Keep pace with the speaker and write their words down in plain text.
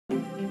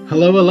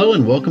Hello, hello,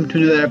 and welcome to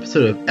another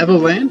episode of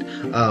Evoland.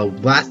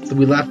 Last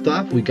we left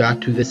off, we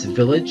got to this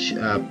village,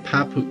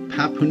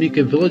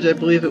 Papunica Village, I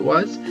believe it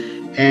was,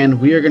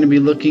 and we are going to be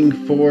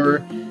looking for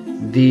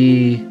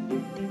the,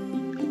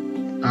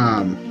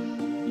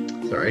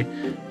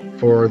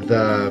 for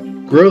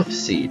the growth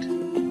seed.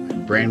 My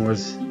brain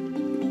was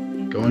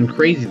going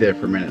crazy there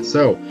for a minute.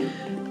 So,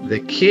 the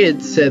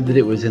kid said that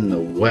it was in the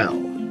well,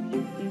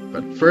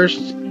 but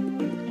first,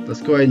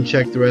 let's go ahead and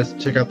check out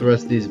the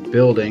rest of these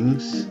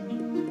buildings.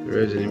 There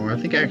is anymore. I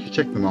think I actually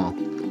checked them all.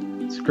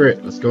 Screw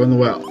it. Let's go in the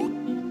well.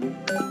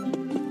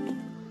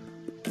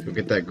 Go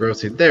get that growth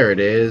seed. There it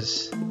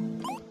is.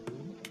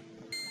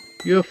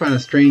 You'll find a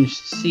strange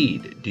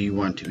seed. Do you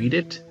want to eat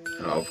it?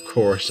 Of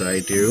course I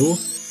do.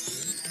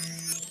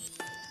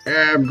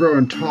 I'm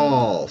growing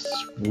tall.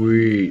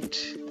 Sweet.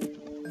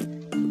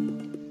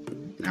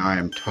 Now I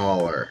am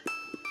taller.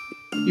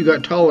 You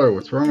got taller.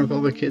 What's wrong with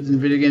all the kids in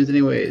video games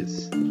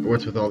anyways? Or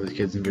what's with all these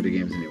kids in video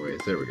games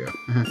anyways? There we go.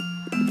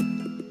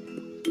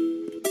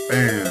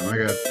 Bam, I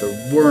got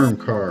the worm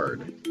card.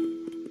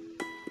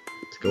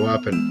 Let's go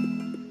up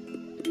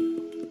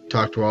and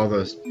talk to all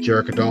those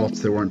jerk adults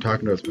that weren't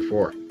talking to us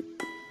before.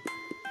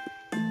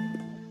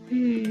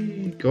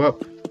 Hey, go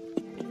up.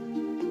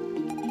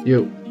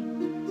 You.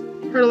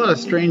 Heard a lot of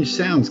strange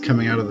sounds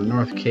coming out of the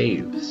north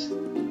caves.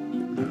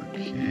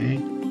 Okay.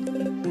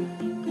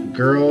 A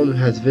girl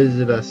has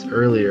visited us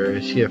earlier.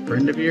 Is she a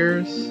friend of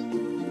yours?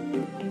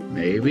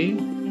 Maybe.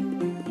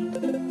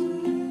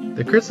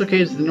 The crystal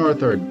caves to the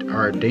north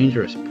are a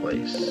dangerous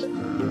place.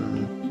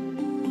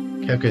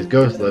 Kefka's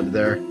ghost lived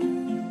there.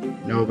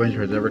 No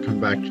adventurer has ever come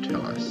back to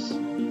tell us.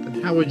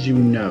 Then how would you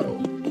know?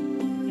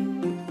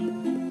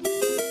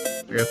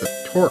 I got the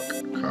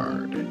torque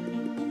card.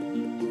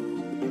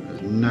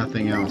 There's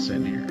nothing else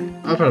in here.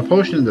 Oh, I found a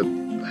potion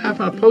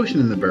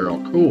in the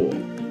barrel. Cool.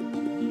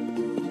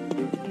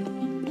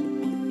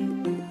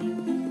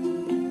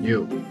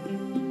 You.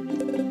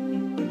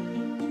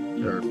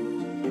 There are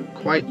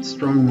quite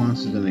strong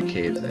monsters in the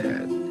caves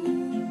ahead.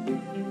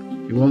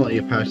 He won't let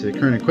you pass the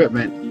current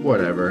equipment.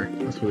 Whatever.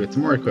 Let's go get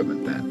some more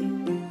equipment then.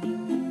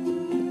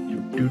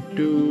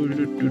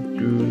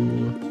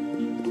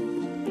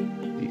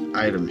 The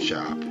item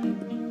shop.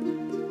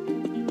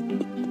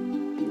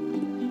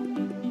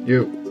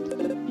 You.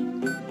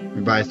 Let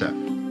me buy stuff.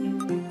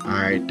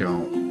 I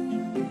don't.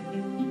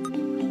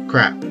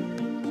 Crap.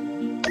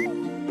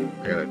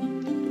 I gotta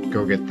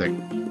go get the. I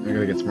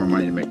gotta get some more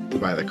money to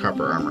buy the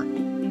copper armor.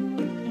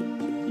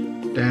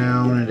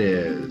 Down it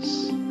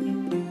is.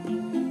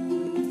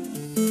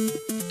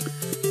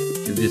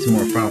 Gonna do some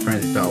more Final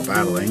Fantasy style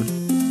battling.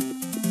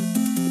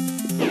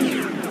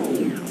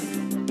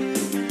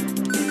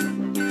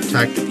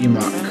 Attack the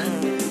Emok.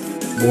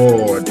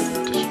 Whoa,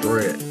 destroy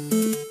it.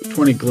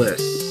 20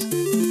 gliss.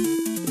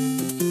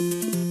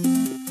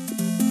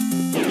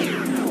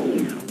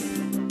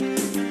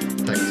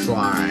 Attack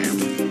slime.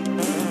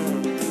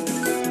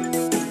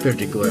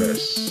 50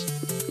 gliss.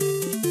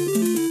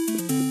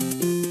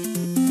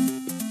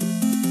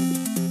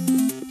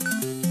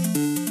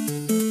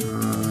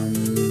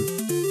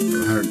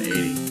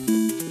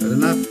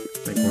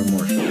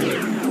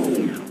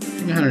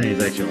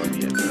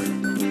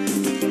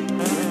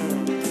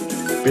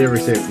 Be ever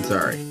safe and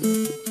sorry.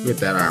 With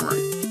that armor.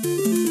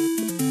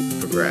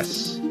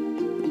 Progress.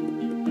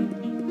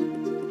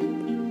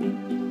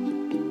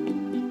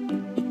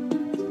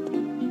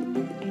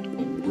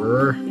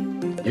 Over.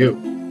 You.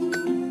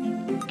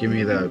 Give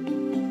me the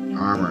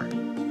armor.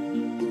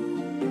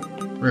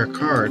 Rare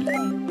card.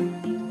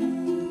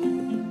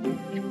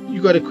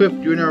 You got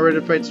equipped. You're now ready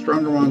to fight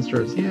stronger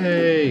monsters.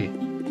 Yay!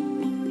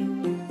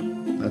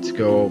 Let's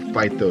go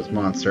fight those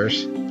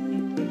monsters.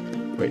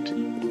 Wait.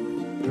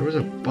 There was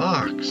a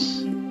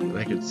box that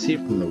I could see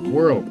from the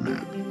world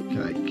map.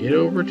 Can I get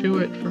over to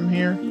it from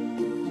here?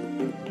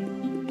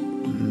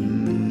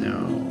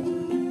 No.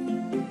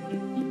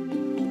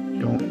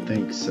 Don't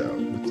think so.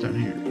 What's down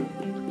here?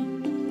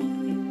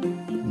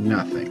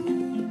 Nothing.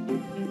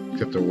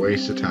 Except a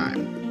waste of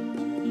time.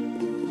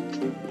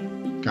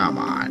 Come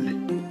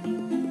on.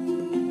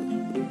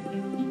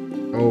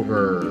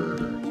 Over.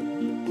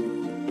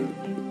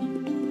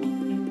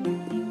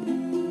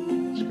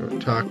 Let's go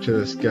talk to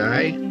this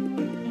guy.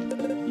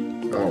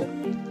 Oh,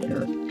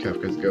 you're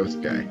Kefka's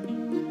ghost guy.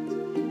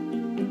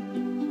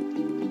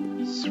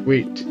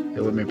 Sweet,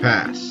 he'll let me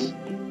pass.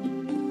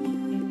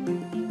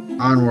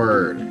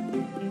 Onward.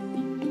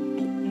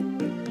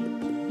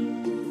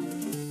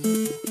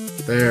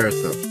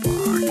 There's the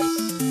box.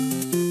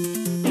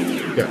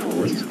 Go,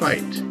 where's the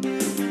fight?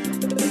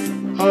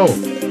 Oh!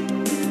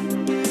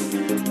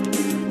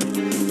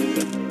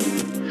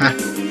 Ha!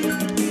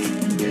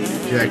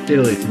 Jack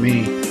Diddley to me.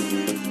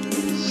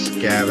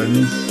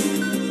 Scavens.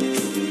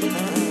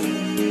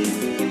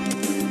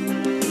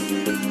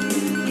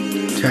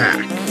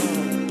 Attack.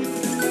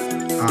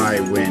 I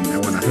win. I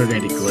won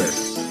 180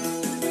 gliss.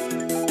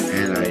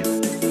 And I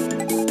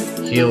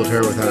healed her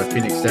without a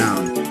Phoenix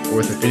down. Or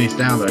with a Phoenix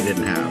down that I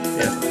didn't have.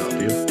 Yes, I'll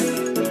help you.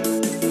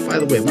 By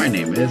the way, my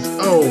name is...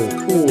 Oh,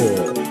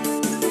 cool.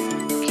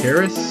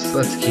 Kaeris,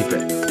 let's keep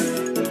it.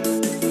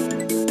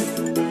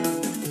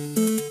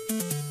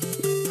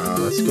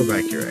 Let's go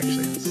back here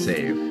actually and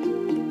save.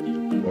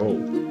 Whoa.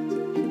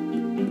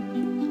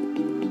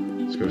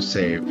 Let's go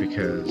save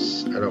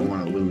because I don't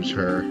want to lose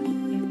her.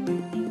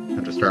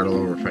 Have to start all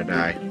over if I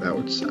die. That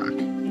would suck.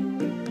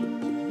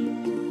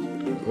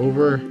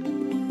 Over.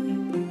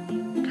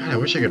 God, I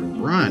wish I could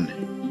run.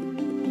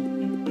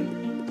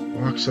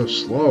 Walk so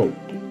slow.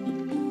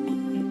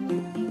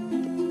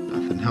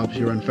 Nothing helps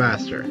you run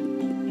faster.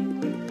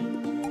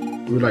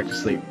 Who would like to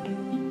sleep?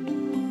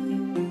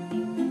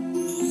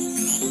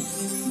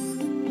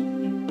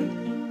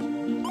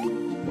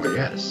 Well,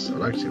 yes, I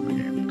like to sleep in the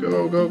game.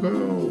 Go, go,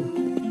 go!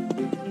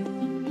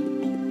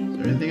 Is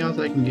there anything else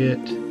I can get?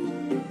 I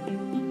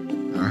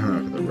don't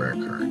know for the rare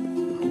card.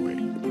 Oh, wait.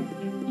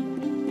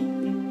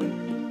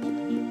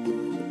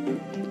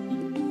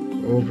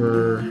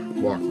 Over.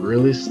 Walk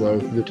really slow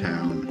through the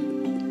town.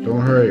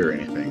 Don't hurry or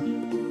anything.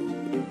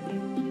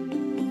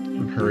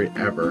 Don't hurry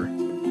ever.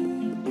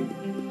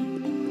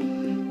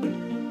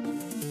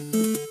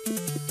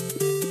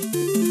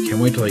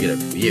 Can't wait till I get a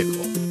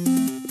vehicle.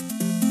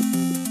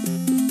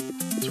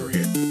 So we're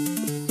here.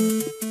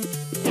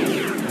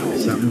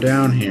 There's something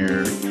down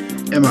here.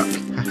 Emma.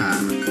 Haha.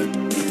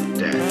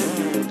 Dead.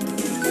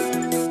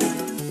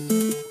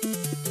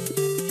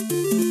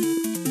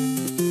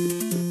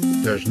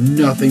 There's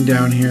nothing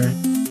down here.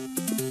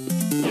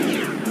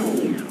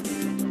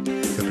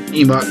 Except an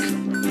Emuk.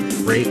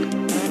 Rape.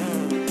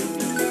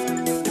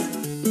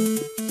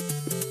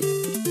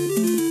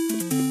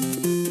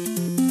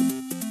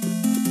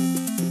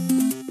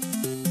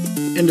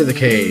 Into the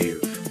cave.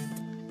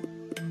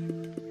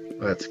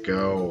 Let's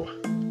go.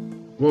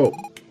 Whoa.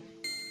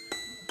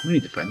 We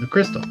need to find the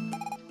crystal.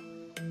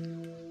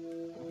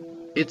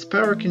 Its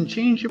power can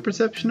change your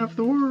perception of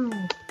the world.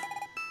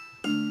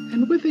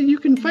 And with it you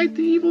can fight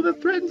the evil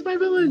that threatens my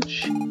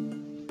village.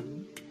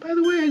 By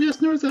the way, I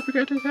just noticed I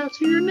forgot to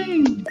ask you your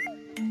name.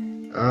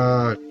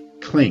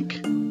 Clink.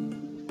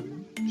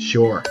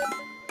 Sure.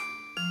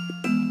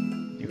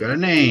 You got a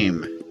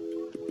name.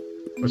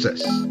 What's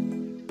this?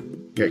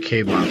 You got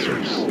cave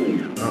monsters.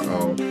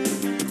 Uh-oh.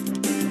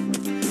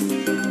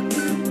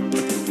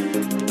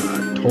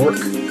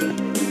 Torque.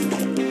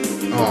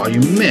 Oh,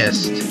 you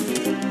missed.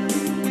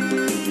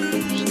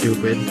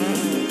 Stupid.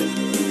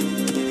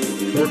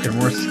 Torque and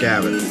more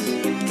scavens.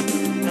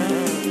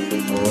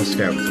 Oh,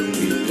 scavens are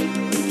weak.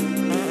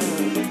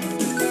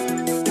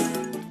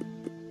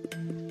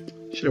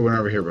 Should have went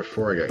over here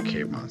before I got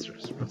cave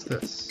monsters. What's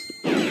this?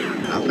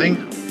 Nothing?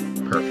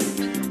 Perfect.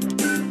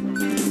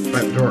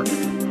 Fight the torque.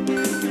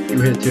 You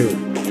hit it too.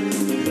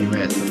 You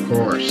miss, of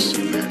course.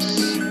 You miss.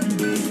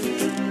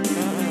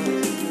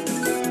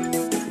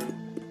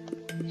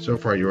 So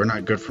far, you are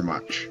not good for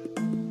much.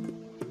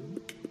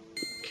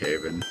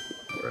 Caven,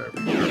 whatever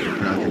you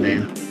pronounce your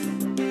name.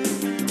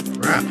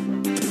 Crap.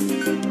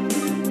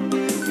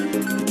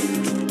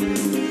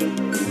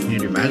 Can you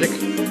do magic?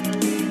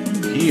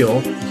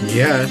 Heal?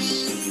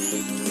 Yes.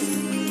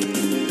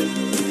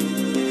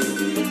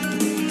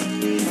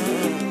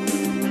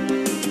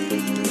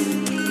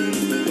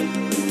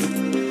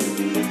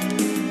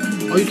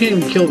 Oh, you can't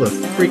even kill the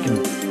freaking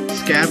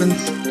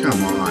scavens?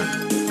 Come on.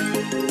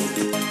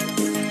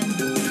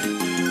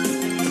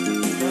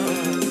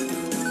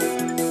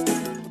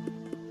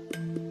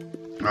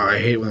 Oh, I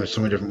hate when there's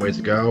so many different ways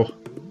to go.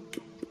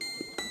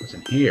 What's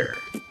in here?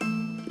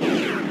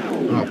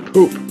 Oh,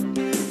 poop.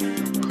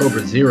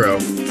 Cobra Zero.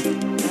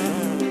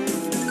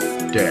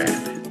 Dead.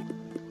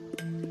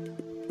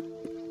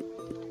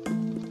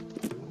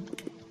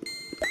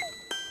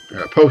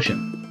 Got a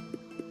potion.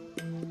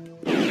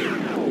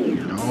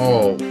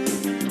 Oh,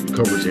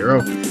 Cobra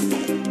Zero.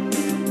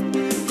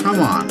 Come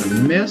on, I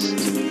missed.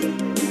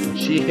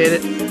 She hit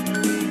it.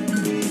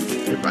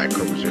 Goodbye,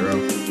 Cobra Zero.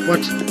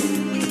 What?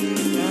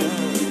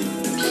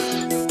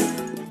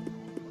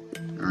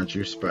 Aren't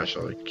you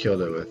special? I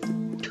killed it with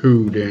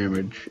 2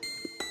 damage.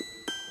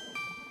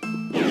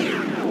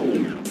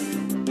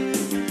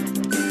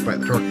 Fight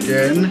the torque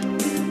again.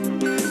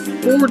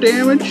 4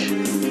 damage?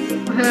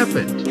 What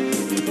happened?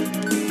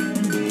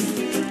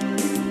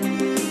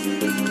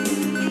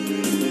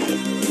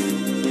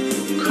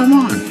 Come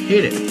on,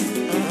 hit it.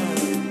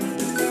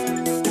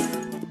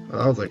 Well,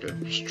 that was like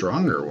a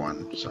stronger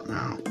one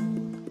somehow.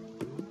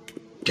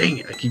 Dang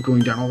it, I keep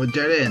going down all the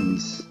dead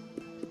ends.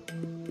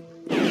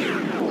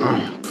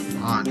 Oh,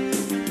 come on.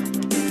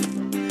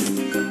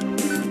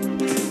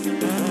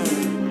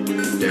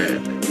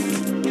 Dead.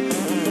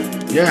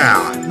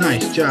 Yeah,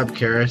 nice job,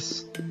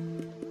 Kaeris.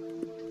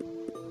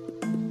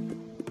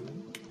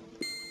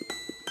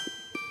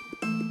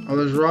 Oh,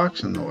 there's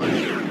rocks in the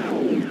way.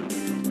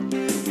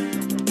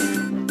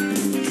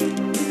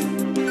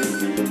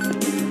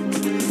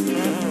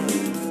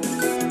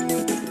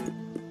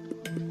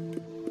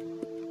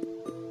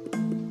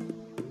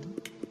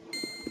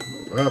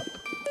 Up.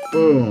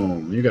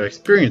 Boom. You got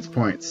experience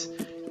points.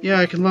 Yeah,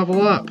 I can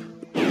level up.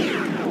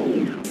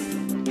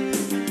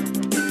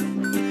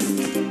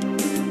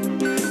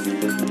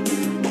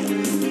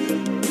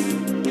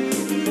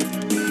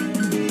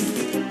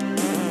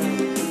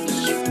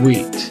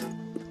 Sweet.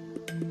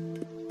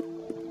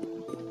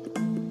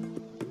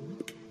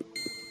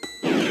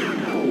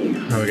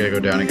 Oh, we gotta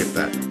go down and get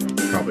that.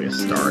 Probably a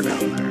star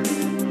down there.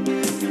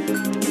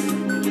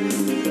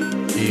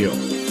 Deal.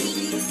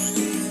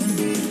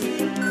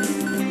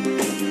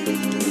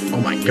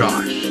 Oh my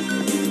gosh.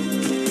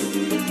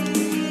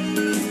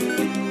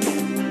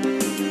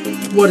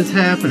 What is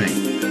happening?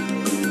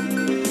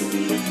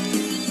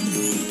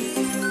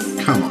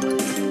 Come on.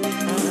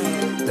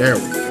 There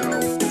we go.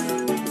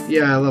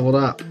 Yeah, I leveled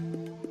up.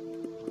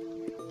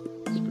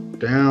 Let's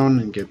go down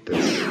and get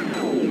this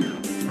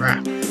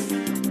crap.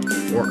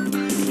 Work.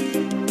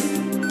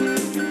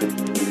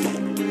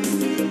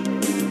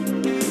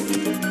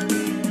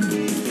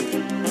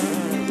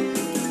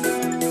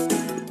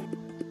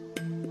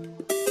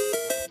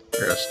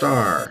 There's a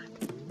star.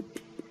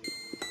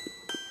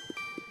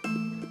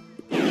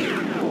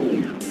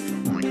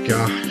 Oh my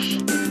gosh.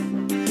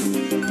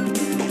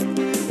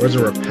 Where's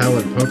a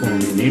repellent Pokemon?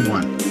 We need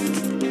one.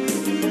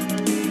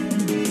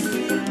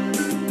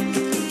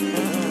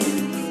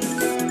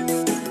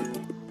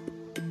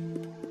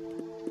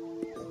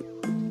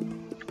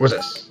 What's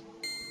this?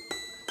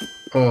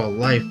 Oh,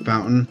 life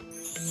fountain.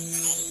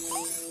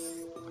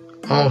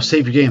 Oh,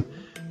 save your game.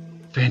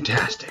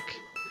 Fantastic.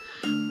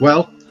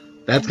 Well,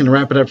 that's going to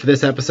wrap it up for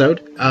this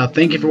episode.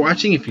 Thank you for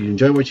watching. If you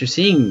enjoy what you're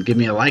seeing, give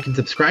me a like and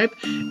subscribe.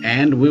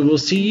 And we will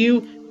see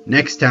you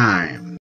next time.